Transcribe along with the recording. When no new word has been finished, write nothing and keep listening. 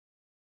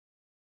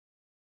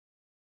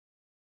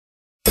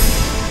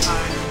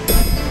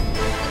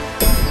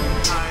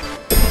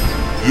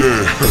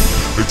Yeah,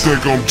 they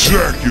think I'm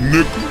jacking,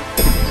 nigga.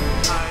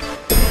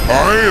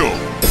 I am.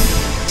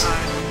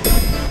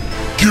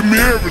 Give me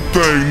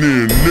everything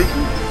then, nigga.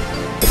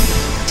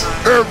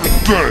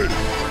 Everything.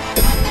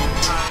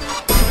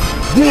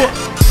 What?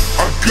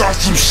 I got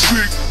some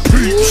sick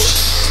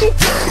peeps.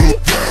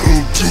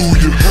 That'll do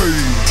you, hey.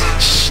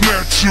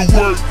 Snatch your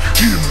work,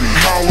 give me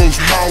hollows.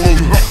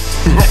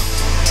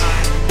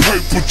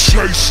 Paper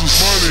chasers,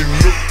 money,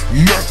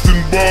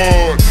 nothing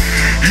but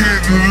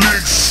hitting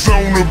licks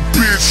on the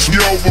bitch. Be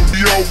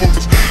over.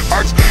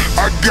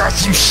 I got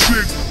some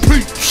sick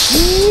peeps.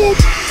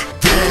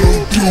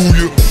 That'll do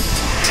you.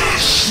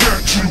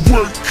 Snatch your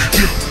work,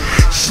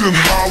 send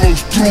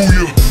hollows through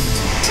you.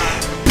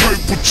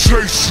 Paper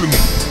chasing,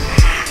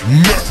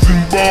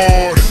 nothing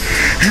but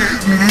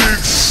hitting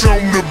licks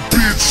on the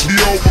bitch. Be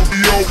over.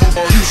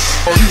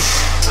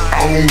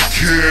 I don't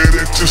care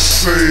that you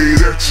say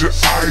that you're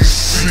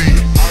icy.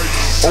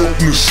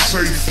 Open the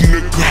safe,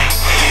 nigga,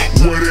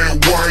 where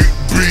that white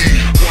be.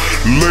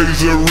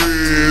 Laser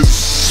red,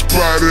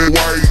 spotted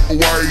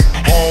white,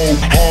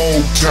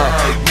 hog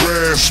tie,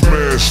 grass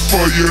mask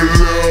for your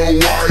little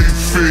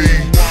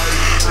wifey.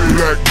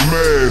 Black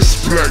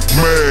mask, black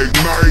mag,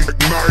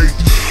 night.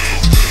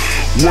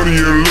 One in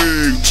your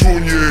leg, two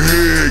in your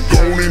head,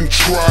 go and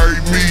try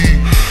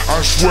me.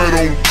 I swear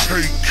don't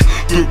take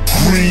the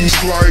green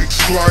slight.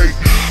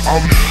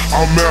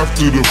 I'm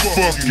after the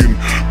fucking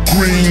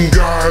green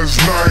guys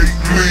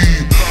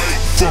nightly.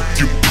 Fuck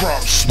your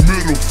props,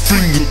 middle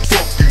finger,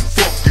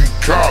 fucking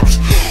cops.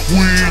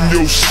 We in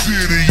your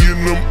city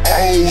in them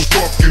old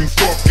fucking.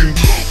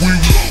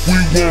 We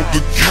want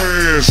the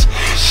cash,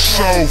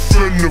 soft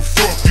in the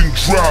fucking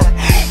drop.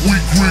 We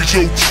grease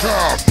your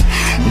top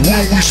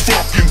when we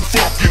fucking.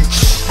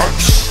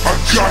 I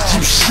got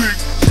some sick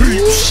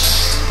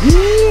peeps.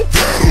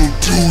 That'll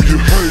do you,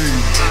 hey.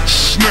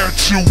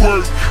 Snatch your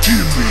work,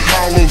 give me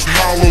hollows.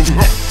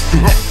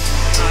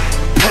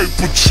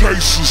 Paper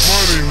chasers,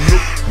 money,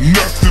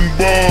 nothing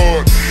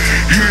but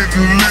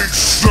hitting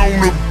licks on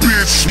the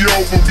bitch. Be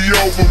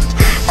over.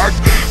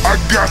 I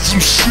got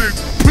some sick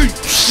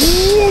peeps.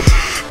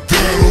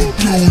 That'll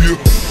do you.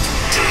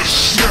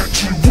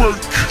 Snatch your work,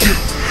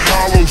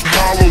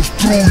 hollows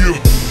through you.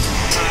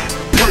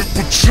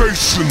 Paper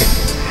chasing,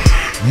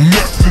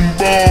 nothing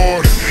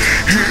but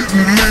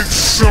hitting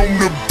licks on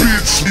the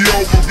bitch. Be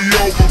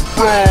over,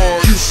 broad.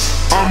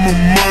 I'm a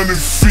money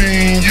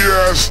fiend,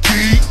 yeah, I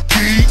ski.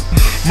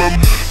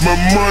 My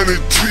money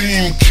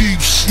team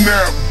keeps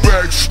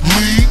snapbacks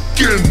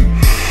leaking.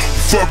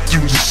 Fuck the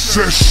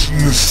recession,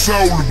 it's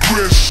all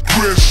aggression.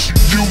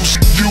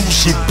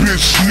 Use a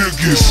bitch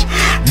niggas,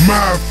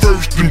 my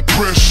first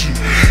impression.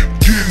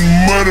 Getting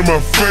money, my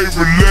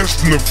favorite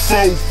lesson. The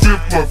 4/5,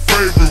 my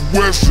favorite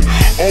western.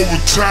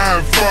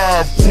 Overtime,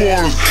 5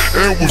 quarters,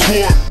 and with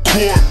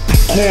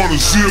quarter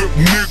zip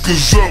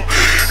niggas up.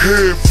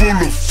 Head full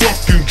of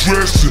fucking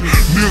dressing.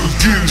 Niggas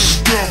getting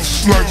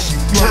stuffed like some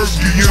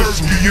turkey and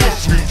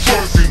some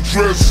fucking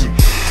dressing.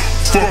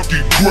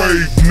 Fucking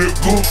grave,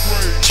 nigga.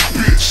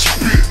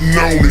 Spitting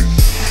on it.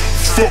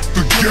 Fuck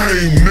the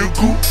game,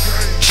 nigga.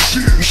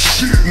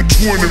 Shitting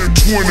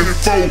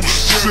 2024,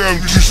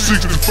 70,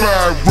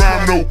 65,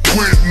 rhyme no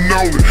quitting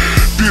on it.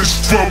 This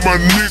for my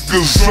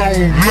niggas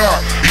on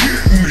lock,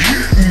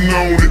 hitting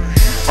on it.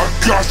 I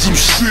got some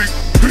sick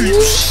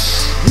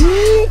peeps.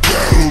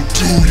 That'll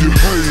do you,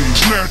 hey.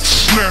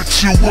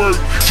 Snatch your work,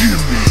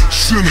 give me.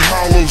 Send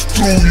hollows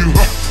through you.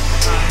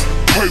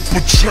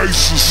 Paper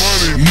chasers,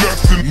 money,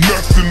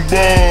 nothing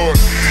but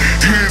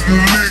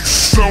hitting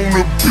licks on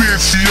the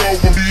bitch.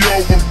 Be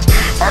over.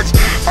 I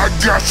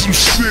got some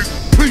sick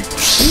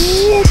peeps.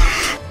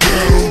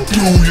 That'll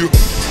do you.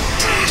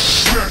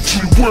 Snatch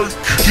your work,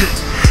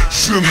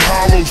 send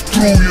hollows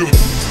through you.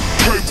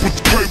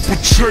 Paper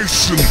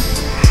chasing,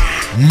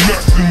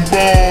 nothing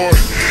but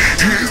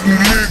hitting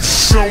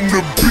licks on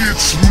the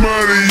bitch.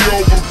 Money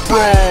over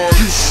broad.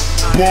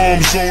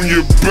 Bombs on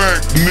your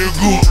back,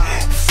 nigga.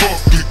 Fuck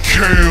the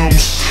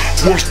cams.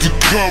 What's the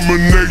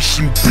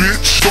combination,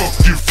 bitch? Fuck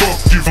you.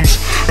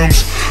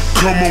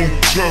 Come on,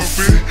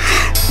 Tuffy.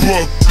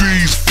 Buck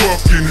these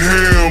fucking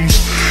hams.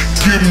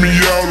 Give me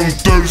all them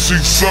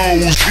 36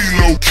 souls.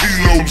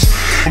 Kilos.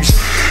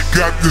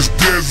 Got this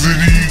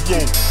desert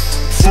eagle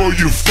for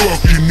your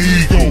fucking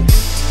ego.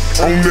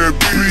 On that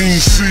bean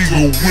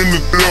seagull, win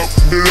it up.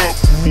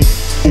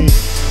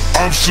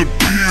 I'm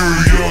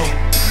superior.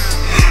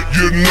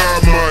 You're not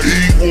my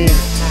equal.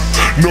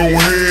 No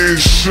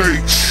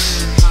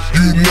handshakes.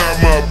 You not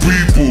my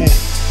people.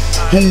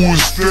 Who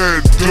is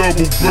that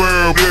double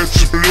barrel that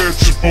you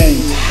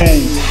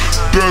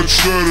Dutch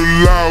of the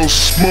loud,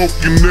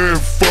 smoking that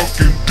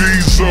fucking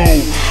diesel.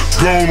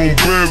 Gone on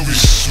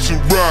berries, to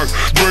rock,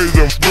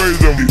 spray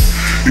them.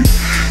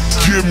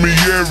 Give me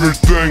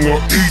everything or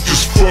eat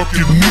this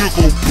fucking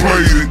nickel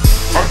plated.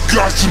 I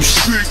got some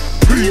sick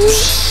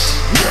peeps.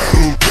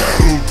 That'll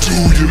do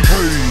you,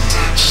 hey.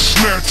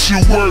 Snatch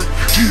your work,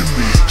 give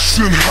me.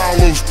 Send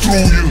hollows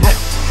through you.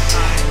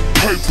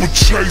 Paper paper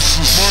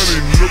chasers,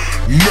 money,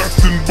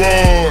 nothing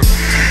but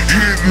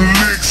hitting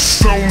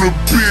licks on the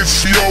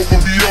bitch,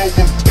 be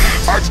over.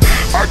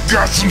 I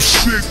got some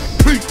sick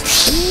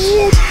peeps,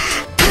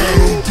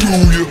 that'll do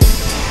ya.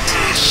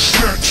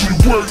 Statue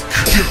work,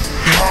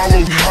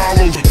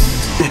 hollow,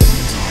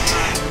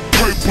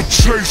 paper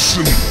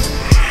chasing,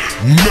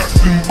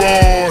 nothing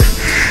but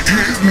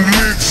hitting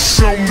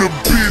licks on the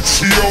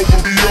bitch,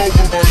 be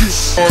over.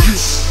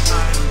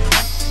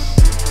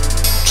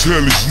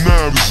 Tell it's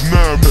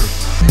nine,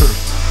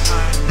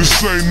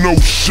 this ain't no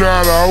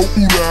shout out,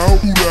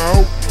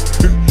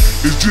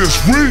 it's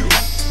just real.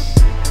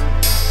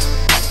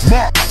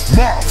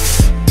 Mafia.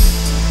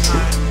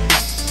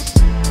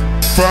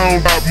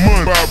 Found out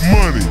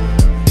money,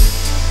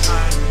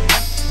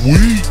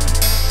 we